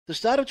The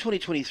start of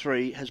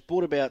 2023 has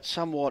brought about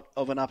somewhat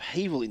of an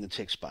upheaval in the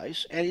tech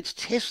space, and it's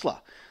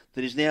Tesla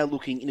that is now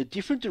looking in a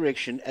different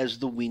direction as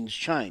the winds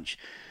change.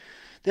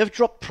 They've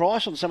dropped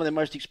price on some of their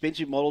most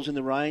expensive models in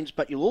the range,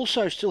 but you'll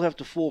also still have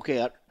to fork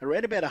out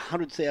around about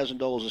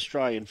 $100,000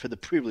 Australian for the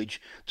privilege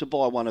to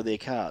buy one of their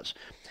cars.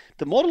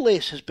 The Model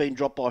S has been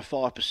dropped by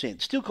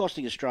 5%, still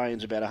costing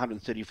Australians about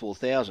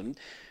 $134,000,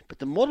 but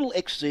the Model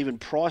X is even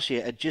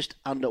pricier at just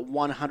under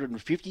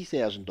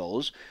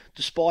 $150,000,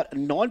 despite a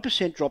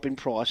 9% drop in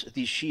price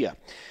this year.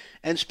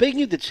 And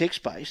speaking of the tech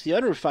space, the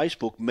owner of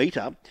Facebook,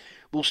 Meta,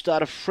 will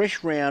start a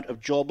fresh round of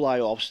job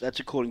layoffs. That's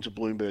according to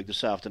Bloomberg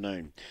this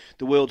afternoon.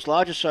 The world's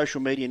largest social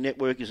media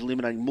network is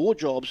eliminating more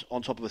jobs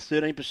on top of a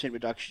 13%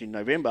 reduction in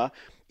November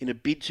in a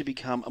bid to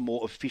become a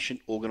more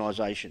efficient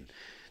organisation.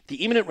 The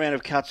imminent round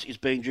of cuts is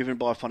being driven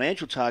by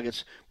financial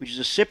targets, which is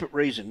a separate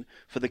reason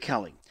for the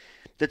culling.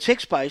 The tech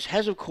space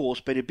has, of course,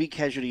 been a big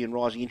casualty in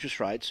rising interest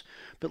rates,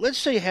 but let's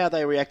see how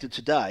they reacted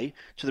today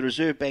to the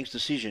Reserve Bank's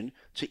decision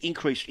to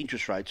increase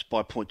interest rates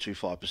by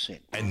 0.25%.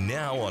 And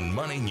now on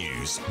Money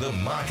News, the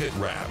Market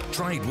Wrap.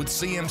 Trade with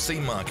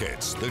CMC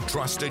Markets, the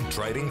trusted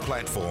trading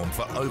platform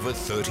for over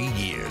 30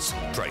 years.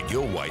 Trade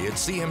your way at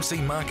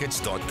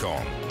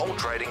cmcmarkets.com. All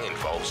trading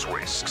involves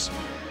risks.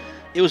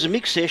 It was a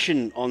mixed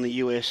session on the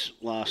US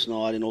last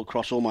night and all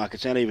across all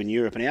markets and even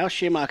Europe, and our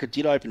share market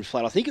did open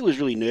flat. I think it was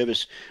really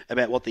nervous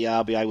about what the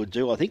RBA would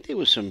do. I think there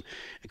were some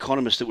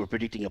economists that were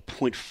predicting a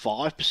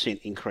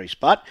 0.5% increase,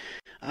 but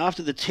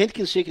after the 10th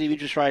consecutive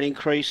interest rate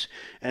increase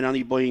and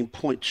only being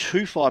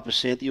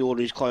 0.25%, the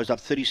ordinaries closed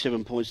up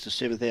 37 points to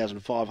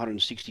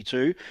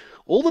 7,562.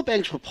 All the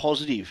banks were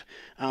positive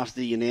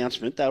after the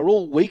announcement. They were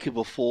all weaker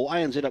before.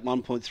 ANZ up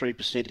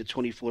 1.3% to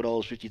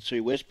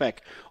 $24.52. Westpac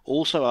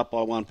also up by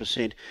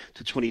 1%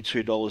 to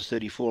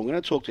 $22.34. I'm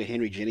going to talk to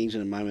Henry Jennings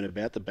in a moment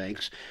about the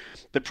banks.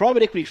 But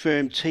private equity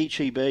firm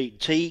TPG,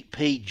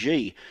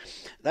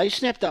 they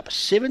snapped up a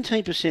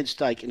 17%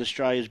 stake in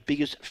Australia's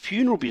biggest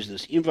funeral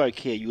business,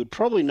 InvoCare. You would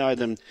probably know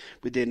them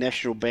with their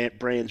national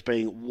brands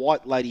being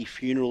White Lady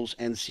Funerals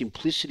and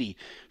Simplicity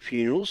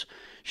Funerals.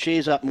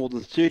 Shares up more than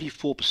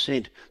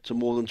 34% to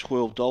more than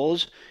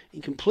 $12.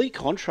 In complete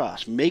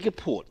contrast,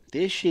 Megaport,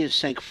 their shares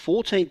sank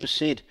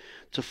 14%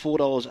 to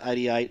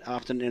 $4.88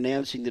 after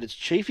announcing that its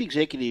chief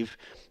executive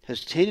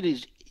has tendered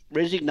his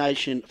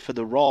resignation for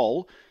the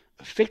role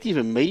effective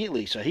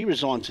immediately, so he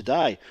resigned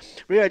today.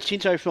 Rio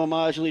Tinto fell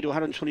marginally to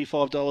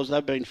 $125.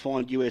 They've been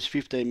fined US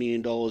 $15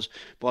 million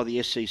by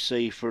the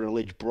SEC for an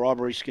alleged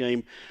bribery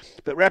scheme.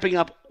 But wrapping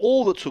up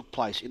all that took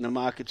place in the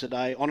market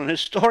today on an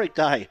historic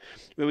day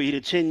where we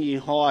hit a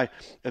 10-year high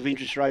of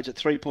interest rates at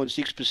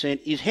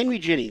 3.6% is Henry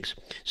Jennings,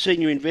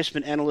 Senior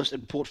Investment Analyst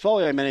and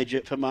Portfolio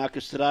Manager for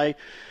Markets Today.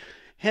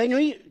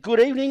 Henry,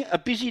 good evening. A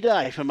busy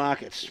day for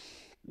markets.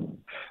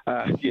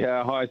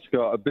 Yeah, hi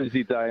Scott. A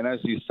busy day, and as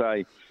you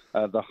say,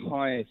 the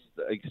highest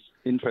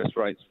interest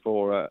rates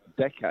for a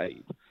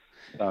decade.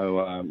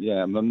 So,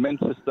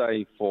 momentous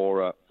day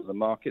for the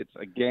markets.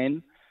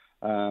 Again,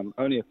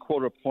 only a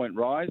quarter point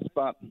rise,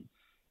 but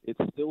it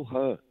still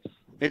hurts.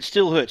 It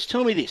still hurts.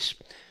 Tell me this.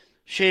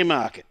 Share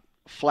market,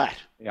 flat.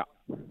 Yeah.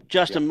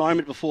 Just a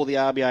moment before the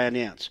RBA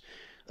announced.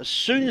 As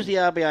soon as the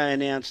RBA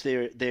announced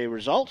their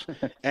result,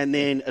 and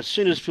then as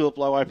soon as Philip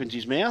Lowe opens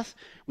his mouth,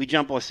 we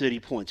jump by 30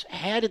 points.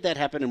 How did that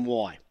happen and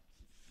why?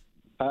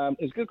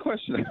 It's a good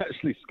question,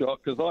 actually, Scott,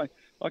 because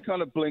I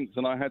kind of blinked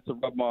and I had to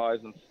rub my eyes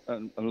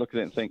and look at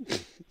it and think,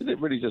 did it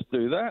really just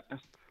do that?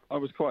 I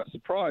was quite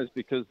surprised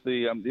because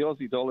the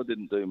Aussie dollar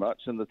didn't do much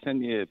and the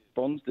 10-year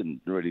bonds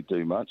didn't really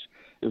do much.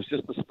 It was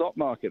just the stock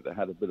market that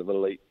had a bit of a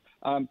leap.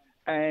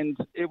 And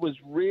it was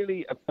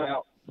really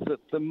about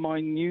the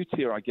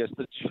minutiae, I guess,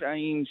 the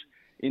change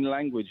in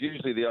language.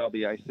 Usually the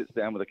RBA sits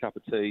down with a cup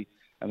of tea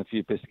and a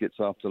few biscuits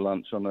after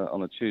lunch on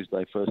a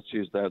Tuesday, first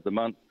Tuesday of the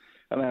month.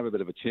 And they have a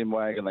bit of a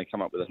chinwag and they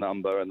come up with a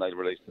number and they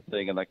release the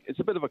thing. And it's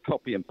a bit of a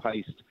copy and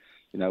paste.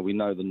 You know, we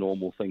know the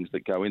normal things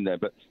that go in there.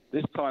 But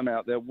this time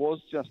out, there was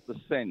just the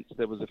sense.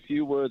 There was a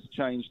few words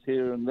changed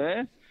here and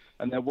there.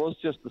 And there was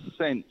just the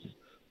sense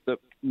that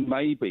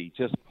maybe,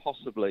 just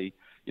possibly,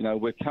 you know,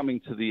 we're coming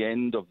to the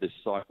end of this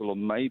cycle. Or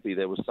maybe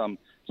there was some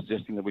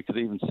suggesting that we could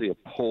even see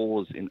a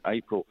pause in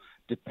April,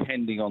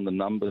 depending on the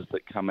numbers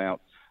that come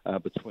out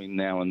between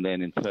now and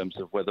then in terms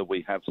of whether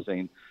we have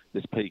seen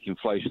this peak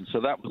inflation. So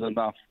that was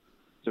enough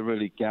to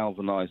really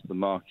galvanise the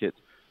market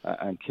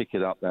and kick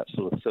it up that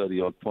sort of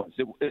 30-odd points.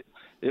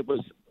 It was,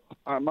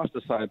 I must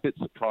have say, a bit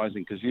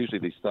surprising because usually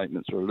these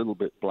statements are a little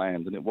bit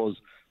bland, and it was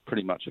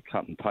pretty much a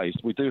cut and paste.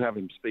 We do have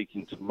him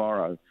speaking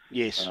tomorrow.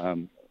 Yes.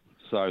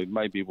 So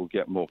maybe we'll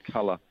get more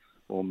colour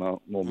or more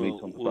meat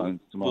on the bones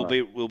tomorrow.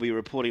 We'll be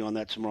reporting on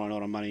that tomorrow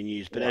night on Money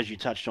News. But as you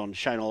touched on,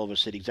 Shane Oliver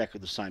said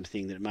exactly the same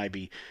thing, that it may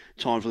be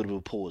time for a little bit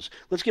of pause.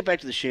 Let's get back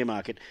to the share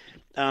market.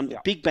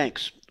 Big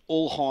banks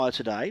all higher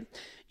today.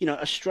 You know,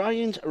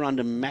 Australians are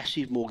under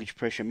massive mortgage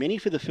pressure, many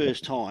for the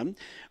first time.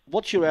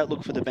 What's your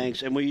outlook for the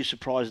banks, and were you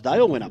surprised they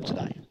all went up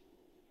today?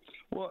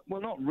 Well,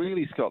 not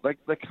really, Scott.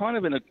 They're kind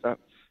of in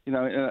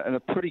a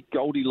pretty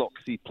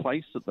Goldilocksy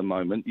place at the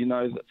moment. You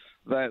know,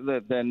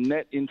 their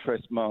net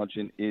interest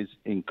margin is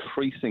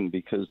increasing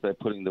because they're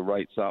putting the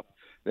rates up.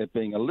 They're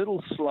being a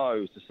little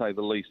slow, to say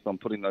the least, on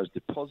putting those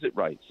deposit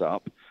rates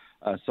up.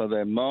 So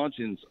their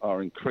margins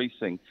are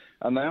increasing,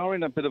 and they are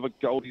in a bit of a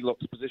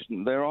Goldilocks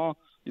position. There are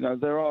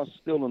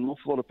still an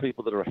awful lot of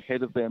people that are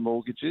ahead of their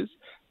mortgages.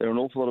 There are an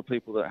awful lot of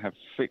people that have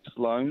fixed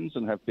loans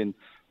and have been,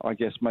 I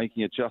guess,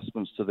 making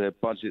adjustments to their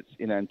budgets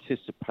in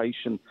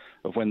anticipation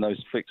of when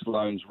those fixed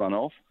loans run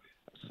off.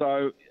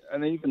 So,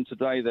 and even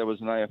today there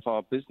was an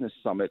AFR Business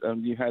Summit,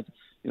 and you had,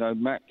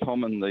 Matt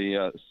Comyn,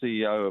 the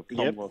CEO of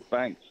Commonwealth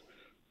Banks,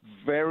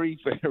 very,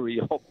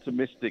 very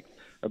optimistic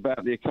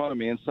about the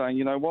economy and saying,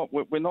 you know what,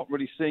 we're not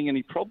really seeing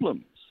any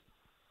problems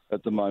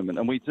at the moment.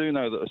 And we do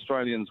know that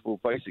Australians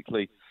will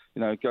basically,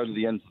 go to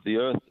the ends of the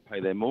earth to pay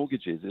their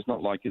mortgages. It's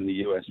not like in the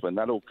US when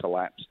that all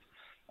collapsed.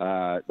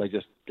 They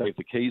just gave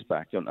the keys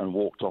back and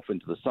walked off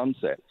into the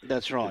sunset.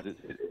 That's right.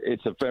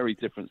 It's a very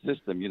different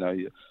system,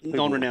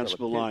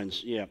 Non-renounceable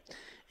loans, yeah.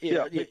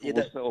 People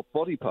will sell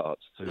body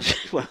parts to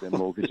keep their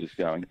mortgages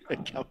going.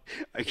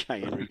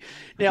 Okay, Henry.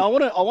 Now,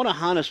 I want to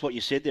harness what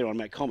you said there on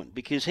Matt Comyn,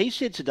 because he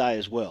said today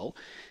as well,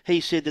 he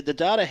said that the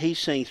data he's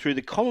seeing through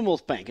the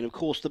Commonwealth Bank, and of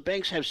course the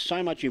banks have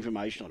so much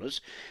information on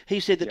us,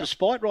 he said that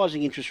despite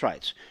rising interest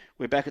rates,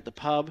 we're back at the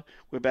pub,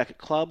 we're back at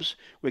clubs,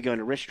 we're going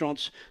to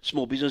restaurants,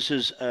 small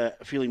businesses are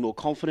feeling more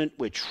confident,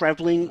 we're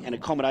travelling and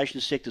accommodation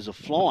sectors are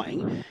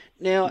flying.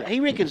 Now, he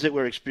reckons that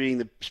we're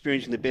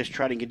experiencing the best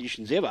trading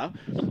conditions ever,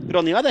 but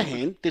on the other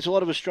hand, there's a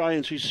lot of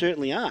Australians who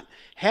certainly aren't.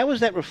 How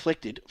is that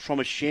reflected from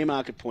a share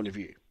market point of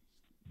view?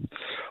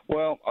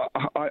 Well,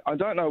 I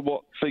don't know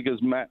what figures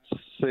Matt's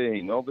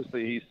seeing.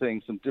 Obviously, he's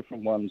seeing some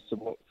different ones to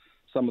what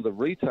some of the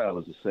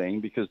retailers are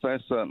seeing, because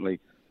they're certainly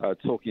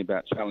talking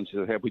about challenges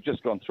ahead. We've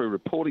just gone through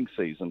reporting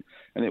season,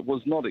 and it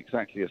was not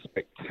exactly a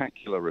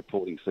spectacular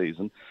reporting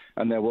season,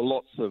 and there were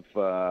lots of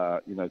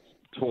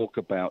talk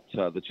about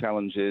the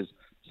challenges.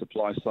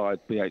 Supply side,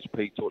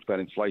 BHP talked about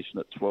inflation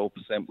at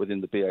 12%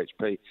 within the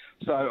BHP.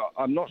 So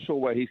I'm not sure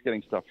where he's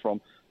getting stuff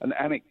from. And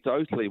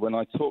anecdotally, when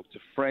I talk to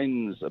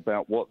friends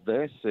about what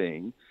they're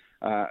seeing,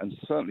 and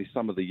certainly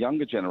some of the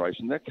younger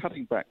generation, they're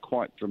cutting back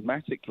quite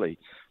dramatically.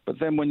 But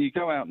then when you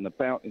go out and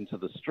about into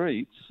the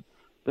streets,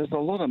 there's a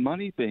lot of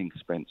money being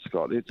spent,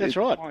 Scott. That's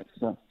right.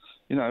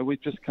 Quite,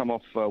 we've just come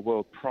off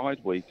World Pride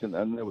Week, and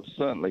there was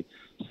certainly,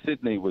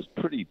 Sydney was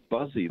pretty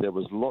buzzy. There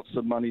was lots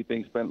of money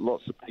being spent,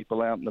 lots of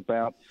people out and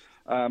about.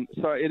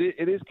 So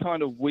it is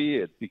kind of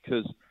weird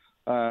because,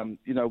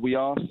 we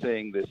are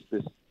seeing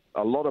this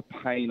a lot of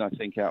pain, I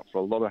think, out for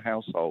a lot of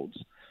households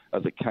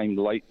that came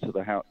late to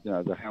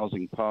the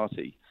housing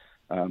party,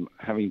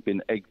 having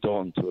been egged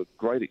on to a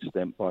great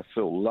extent by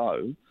Phil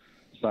Lowe,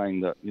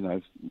 saying that,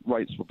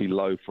 rates will be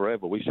low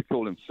forever. We should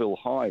call him Phil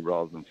High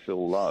rather than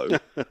Phil Low.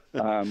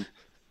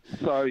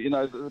 So,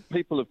 the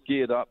people have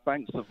geared up.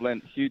 Banks have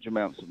lent huge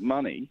amounts of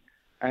money.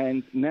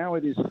 And now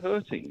it is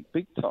hurting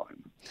big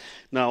time.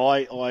 No,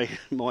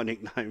 my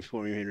nickname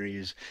for him, Henry,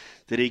 is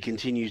that he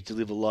continues to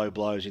deliver low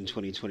blows in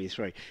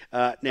 2023.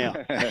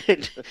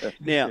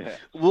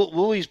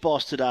 Woolies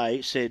boss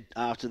today said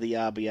after the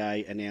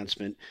RBA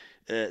announcement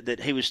that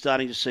he was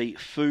starting to see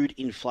food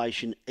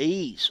inflation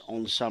ease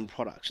on some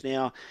products.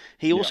 Now,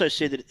 he also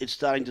said that it's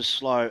starting to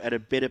slow at a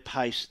better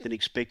pace than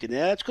expected.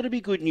 Now, that's got to be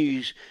good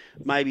news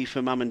maybe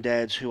for mum and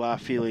dads who are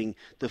feeling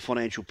the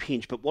financial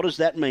pinch. But what does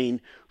that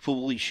mean for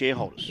Woolies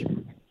shareholders?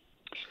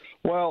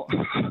 Well,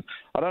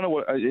 I don't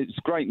know it's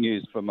great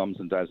news for mums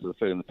and dads that are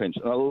feeling the pinch.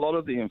 And a lot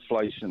of the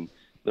inflation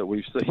that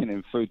we've seen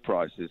in food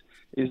prices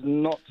is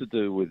not to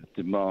do with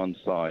demand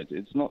side.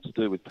 It's not to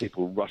do with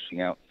people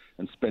rushing out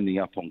and spending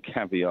up on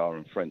caviar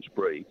and French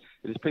brie.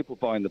 It is people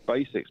buying the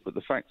basics, but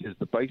the fact is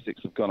the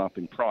basics have gone up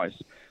in price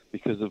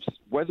because of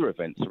weather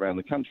events around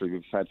the country.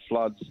 We've had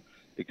floods,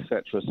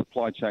 etc.,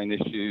 supply chain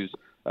issues,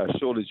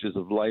 shortages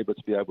of labour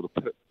to be able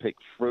to pick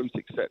fruit,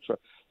 etc.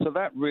 So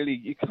that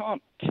really, you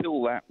can't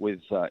kill that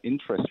with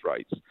interest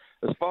rates.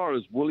 As far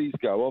as Woolies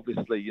go,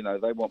 obviously,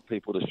 they want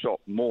people to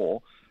shop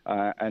more,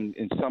 and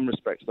in some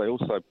respects they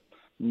also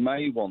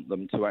may want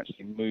them to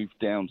actually move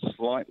down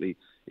slightly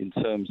in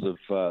terms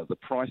of the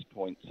price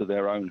point to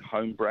their own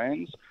home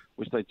brands,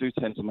 which they do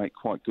tend to make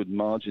quite good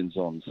margins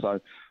on. So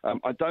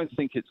I don't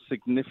think it's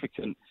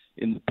significant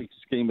in the big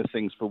scheme of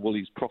things for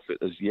Woolies' profit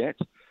as yet.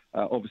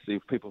 Obviously,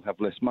 if people have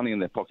less money in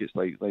their pockets,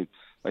 they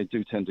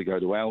do tend to go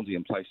to Aldi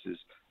and places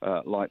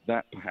like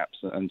that, perhaps,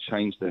 and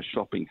change their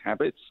shopping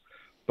habits.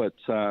 But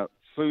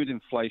food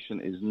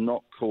inflation is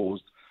not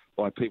caused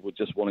by people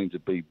just wanting to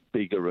be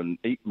bigger and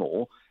eat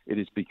more. It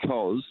is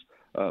because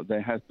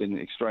there have been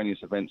extraneous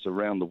events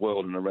around the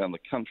world and around the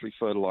country,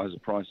 fertiliser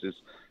prices,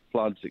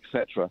 floods,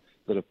 etc.,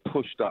 that have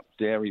pushed up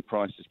dairy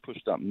prices,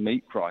 pushed up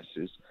meat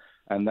prices,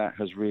 and that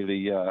has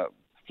really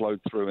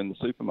flowed through in the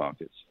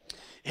supermarkets.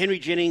 Henry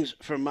Jennings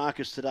from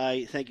Marcus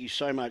Today, thank you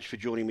so much for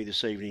joining me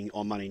this evening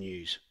on Money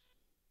News.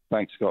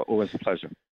 Thanks, Scott. Always a pleasure.